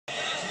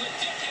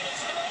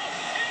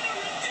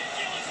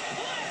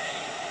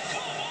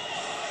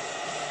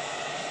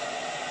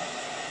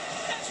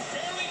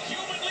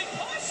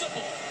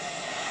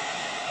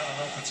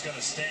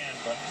stand,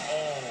 but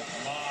oh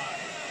my.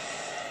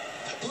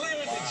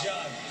 Leave it to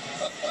John.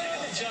 Leave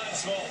it to John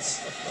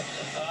Smoltz.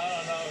 I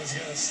don't know who's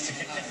going to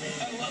stand.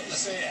 I'd love to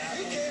say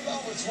You came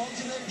out with smoke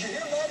today. Did you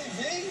hear Matty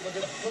V?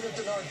 Look at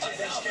Denard tip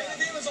his cap.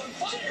 Matty V was on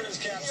fire.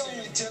 He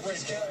only tipped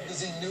his cap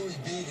because he knew he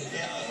beat it.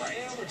 Yeah, right.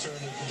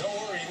 Overturned it. Don't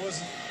worry, he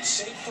wasn't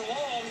safe for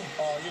long.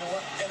 Oh, you know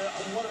what? And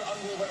what an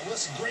unbelievable.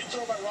 Listen, great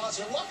throw by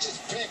Ross. And watch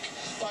his pick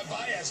by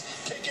Baez.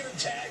 Picking a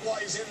tag while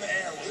he's in the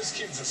air. Well, this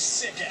kid's a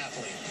sick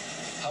athlete.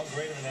 How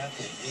great of an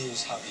athlete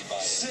is Javi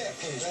Baez? Sick.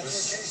 That's what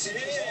Casey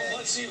yeah,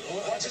 let's see.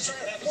 Watch this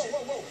right.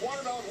 Whoa.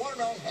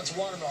 Watermelon. That's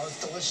watermelon. It's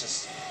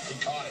delicious. He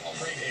caught it.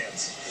 Great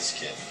hands. This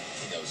kid,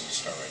 he knows he's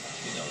a star right now.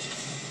 He knows it.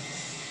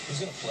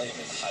 Who's going to play him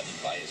in the Javi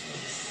Baez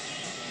movie?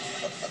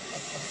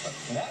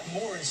 Matt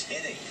Moore is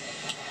hitting.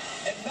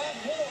 And Matt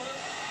Moore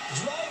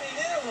driving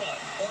in a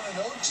run. On an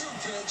 0-2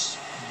 pitch,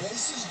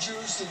 bases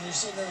juiced, and you're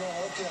sitting there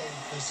going, okay,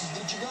 this is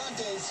the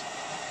Gigantes.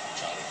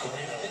 Johnny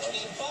Correa pitch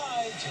game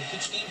 5.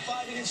 Pitch game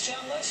 5 against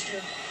John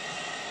Lester.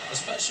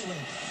 Especially when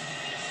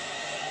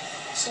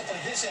stuff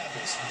like this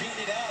happens.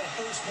 Beating it out at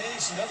first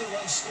base, another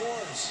run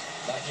scores.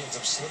 Now he ends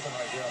up slipping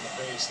right here on the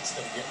base.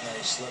 Instead of getting there,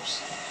 he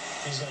slips.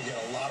 He's going to get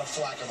a lot of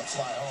flack on the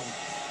flight home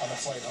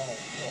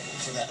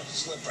for that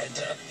slip right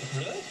there.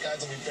 Really?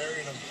 Guys will be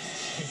burying him.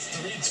 It's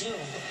 3-2.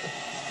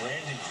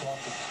 Brandon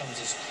Crawford comes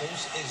as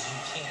close as you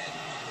can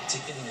to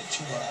hitting a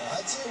 2-run. Yeah,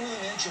 I'd say with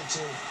an inch or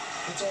two.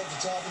 Hits off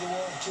the top of the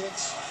wall,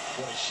 kicks.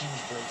 What a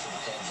huge break for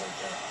the Cubs right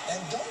there.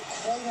 And don't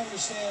quite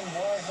understand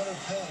why Hunter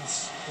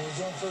Pence, who was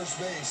on first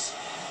base,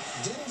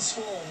 didn't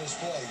score on this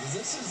play. Because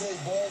this is a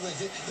ball that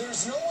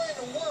there's no way in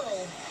the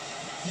world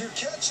you're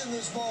catching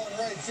this ball in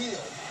right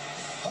field.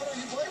 Hunter,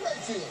 you play right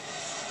field.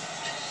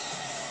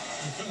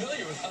 You're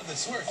familiar with how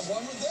this works.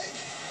 One would think.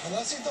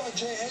 Unless he thought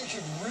Jay Hay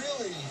could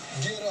really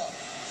get up.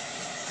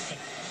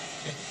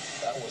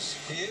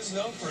 He is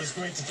known for his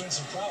great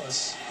defensive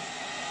prowess.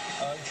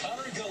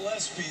 Connor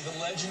Gillespie, the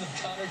legend of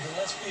Connor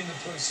Gillespie in the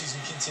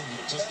postseason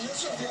continues. And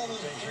this was the other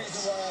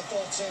reason why I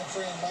thought San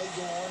Fran might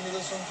go on to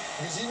this one.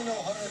 Because even though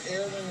Hunter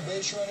erred in the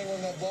base running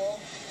on that ball,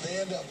 they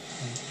end up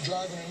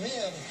driving him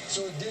in,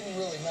 so it didn't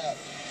really matter.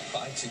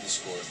 5-2 the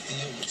score.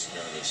 Theo looks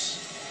nervous.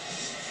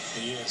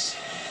 He is.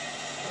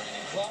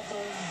 Brandon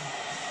Crawford.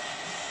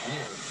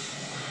 Weird.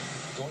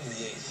 Going to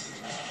the 8th.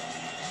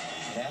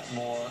 Matt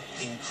Moore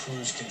in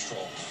cruise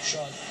control.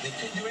 Sean, they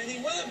couldn't do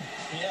anything with him.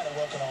 He had it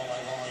working all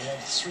night long. He had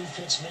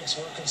 3-pitch mix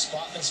working,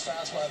 spotting his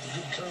fastball, had the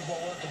good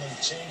curveball working, and the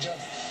changeup.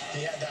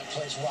 He had that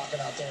place rocking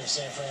out there in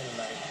San Fran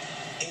tonight.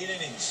 8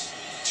 innings,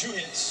 2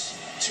 hits,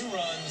 2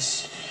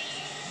 runs.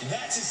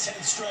 That's his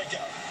 10th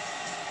strikeout.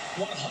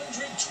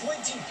 120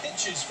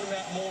 pitches for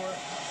Matt Moore.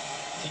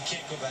 He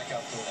can't go back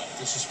out for the ninth.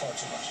 This is far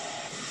too much.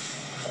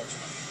 Far too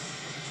much.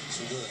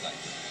 So we go to the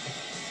ninth.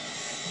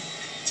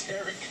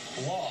 Derek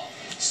Law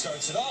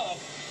starts it off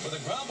with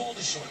a ground ball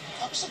to short.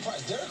 I'm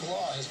surprised. Derek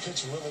Law has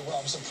pitched really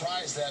well. I'm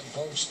surprised that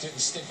Boch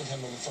didn't stick with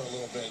him for a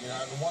little bit. You know,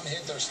 in one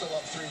hit, they're still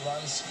up 3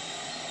 runs.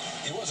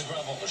 It was a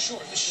ground ball to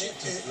short. The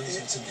shift is the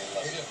reason it's in the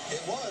 11th.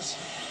 It was.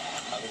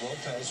 Javi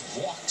Lopez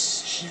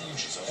walks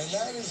huge. And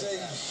that is a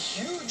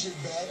huge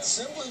at-bat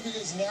simply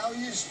because now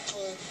you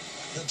put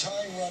the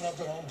tying run up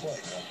at home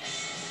plate.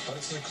 But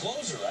it's the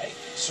closer, right?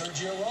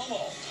 Sergio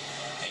Romo.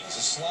 Hangs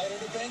a slider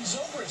to Ben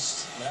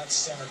Zobrist. That's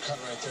center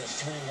cut right there.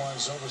 3-1.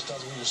 Zobrist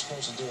does what you're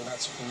supposed to do, and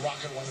that's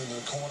rocket one into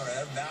the corner.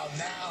 And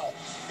now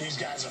these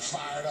guys are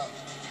fired up.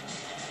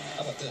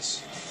 How about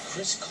this?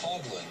 Chris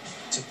Coughlin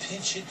to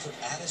pinch hit for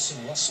Addison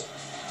Russell.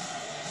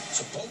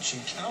 So Bochy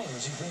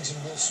counters. He brings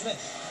in Will Smith.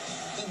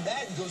 Then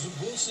Madden goes with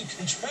Wilson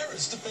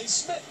Contreras to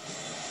face Smith.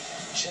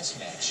 Chess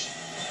match.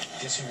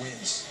 Guess who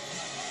wins?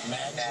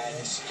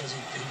 Madden, because he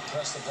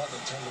pressed the button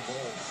and turned the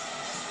gold.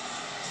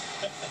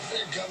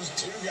 There comes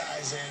 2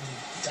 guys in.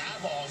 Tie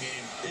ball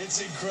game.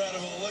 It's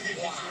incredible. Look at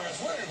Contreras.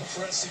 What an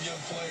impressive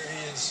young player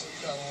he is.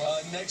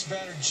 Next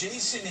batter,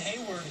 Jason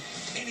Hayward,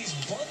 and he's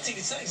bunting.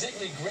 It's not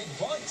exactly a great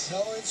bunt.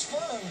 No, it's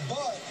fun,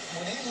 but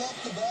when he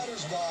left the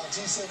batter's box,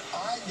 he said,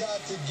 I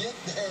got to get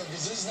there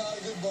because this is not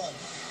a good bunt.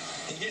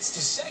 He gets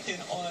to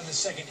second on the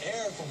second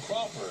error from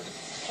Crawford.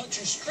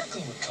 Hunter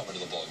Strickland would come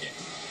into the ballgame.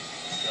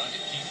 Trying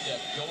to keep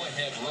that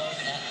go-ahead run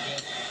at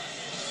bat.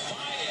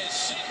 Baez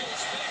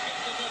singles back up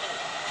the middle.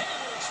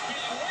 Hayward's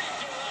being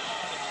waved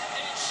around,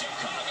 and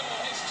Chicago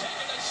has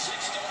taken a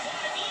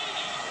 6-5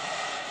 lead.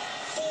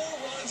 4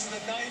 runs in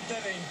the 9th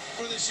inning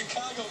for the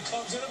Chicago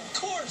Cubs, and of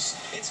course,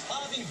 it's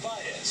Javi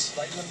Baez.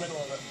 Right in the middle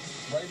of it.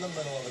 Right in the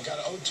middle of it. Got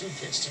an 0-2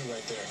 pitch, too,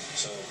 right there.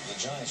 So the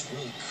Giants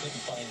really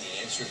couldn't find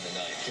the answer in the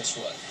 9th. Guess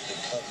what? The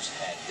Cubs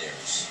had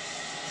theirs.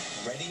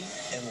 Ready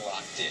and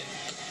locked in.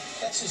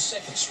 That's his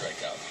 2nd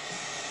strikeout.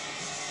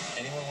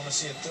 Anyone want to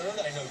see a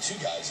 3rd? I know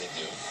 2 guys that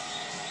do.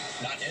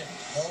 Not him.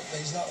 Nope,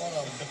 he's not one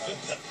of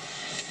them.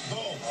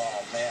 Boom. Oh,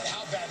 man.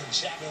 How bad did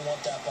Chapman want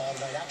that ball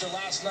tonight? After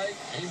last night,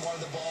 he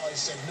wanted the ball. He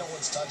said, no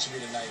one's touching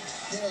me tonight.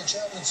 You know,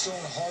 Chapman's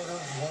throwing harder,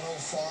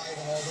 105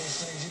 and all those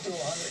things. He threw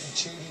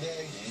 102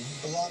 today.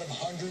 A lot of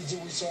hundreds that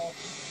we saw.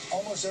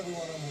 Almost every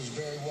one of them was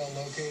very well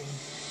located.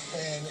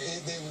 and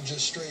they were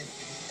just straight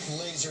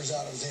lasers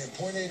out of his hand.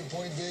 Point A to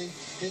point B,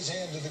 his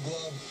hand to the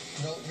glove,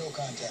 no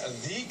contact.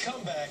 The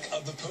comeback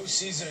of the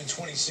postseason in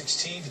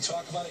 2016. To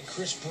talk about it,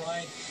 Chris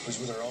Bryant was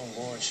with our own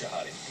Lauren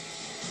Shahadi.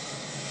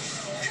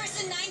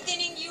 Chris, the ninth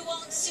inning you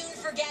won't soon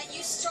forget.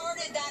 You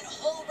started that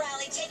whole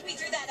rally. Take me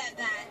through that at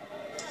bat.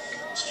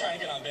 Just trying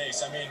to get on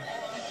base. I mean,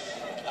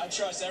 I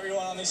trust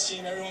everyone on this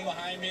team, everyone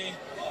behind me,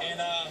 and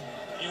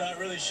you know, it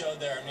really showed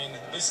there. I mean,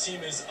 this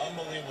team is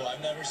unbelievable.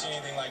 I've never seen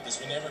anything like this.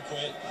 We never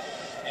quit,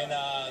 and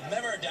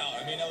never a doubt.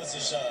 I mean, that was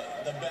just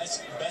the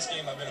best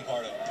game I've been a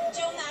part of.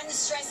 Joe Madden's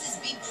stress is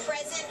be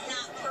present,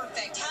 not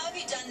perfect. How have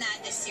you done that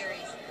this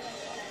series?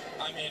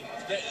 I mean,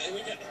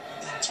 we've got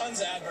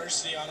tons of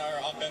adversity on our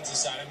offensive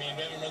side. I mean,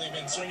 we haven't really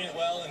been swinging it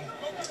well, and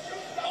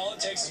all it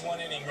takes is one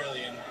inning,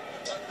 really. And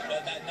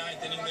that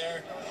ninth inning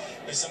there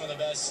is some of the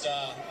best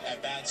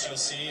at-bats you'll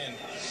see, and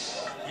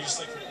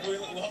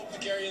we'll hope to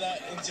carry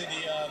that into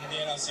the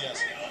NLCS.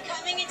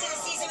 Coming into the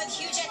season with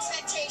huge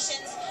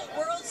expectations,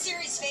 World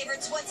Series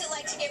favorites, what's it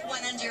like to get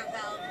one under your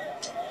belt?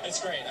 It's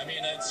great. I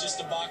mean, it's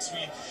just a box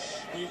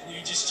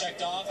we just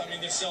checked off. I mean,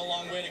 there's still a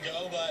long way to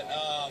go, but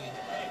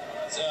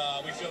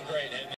we feel great.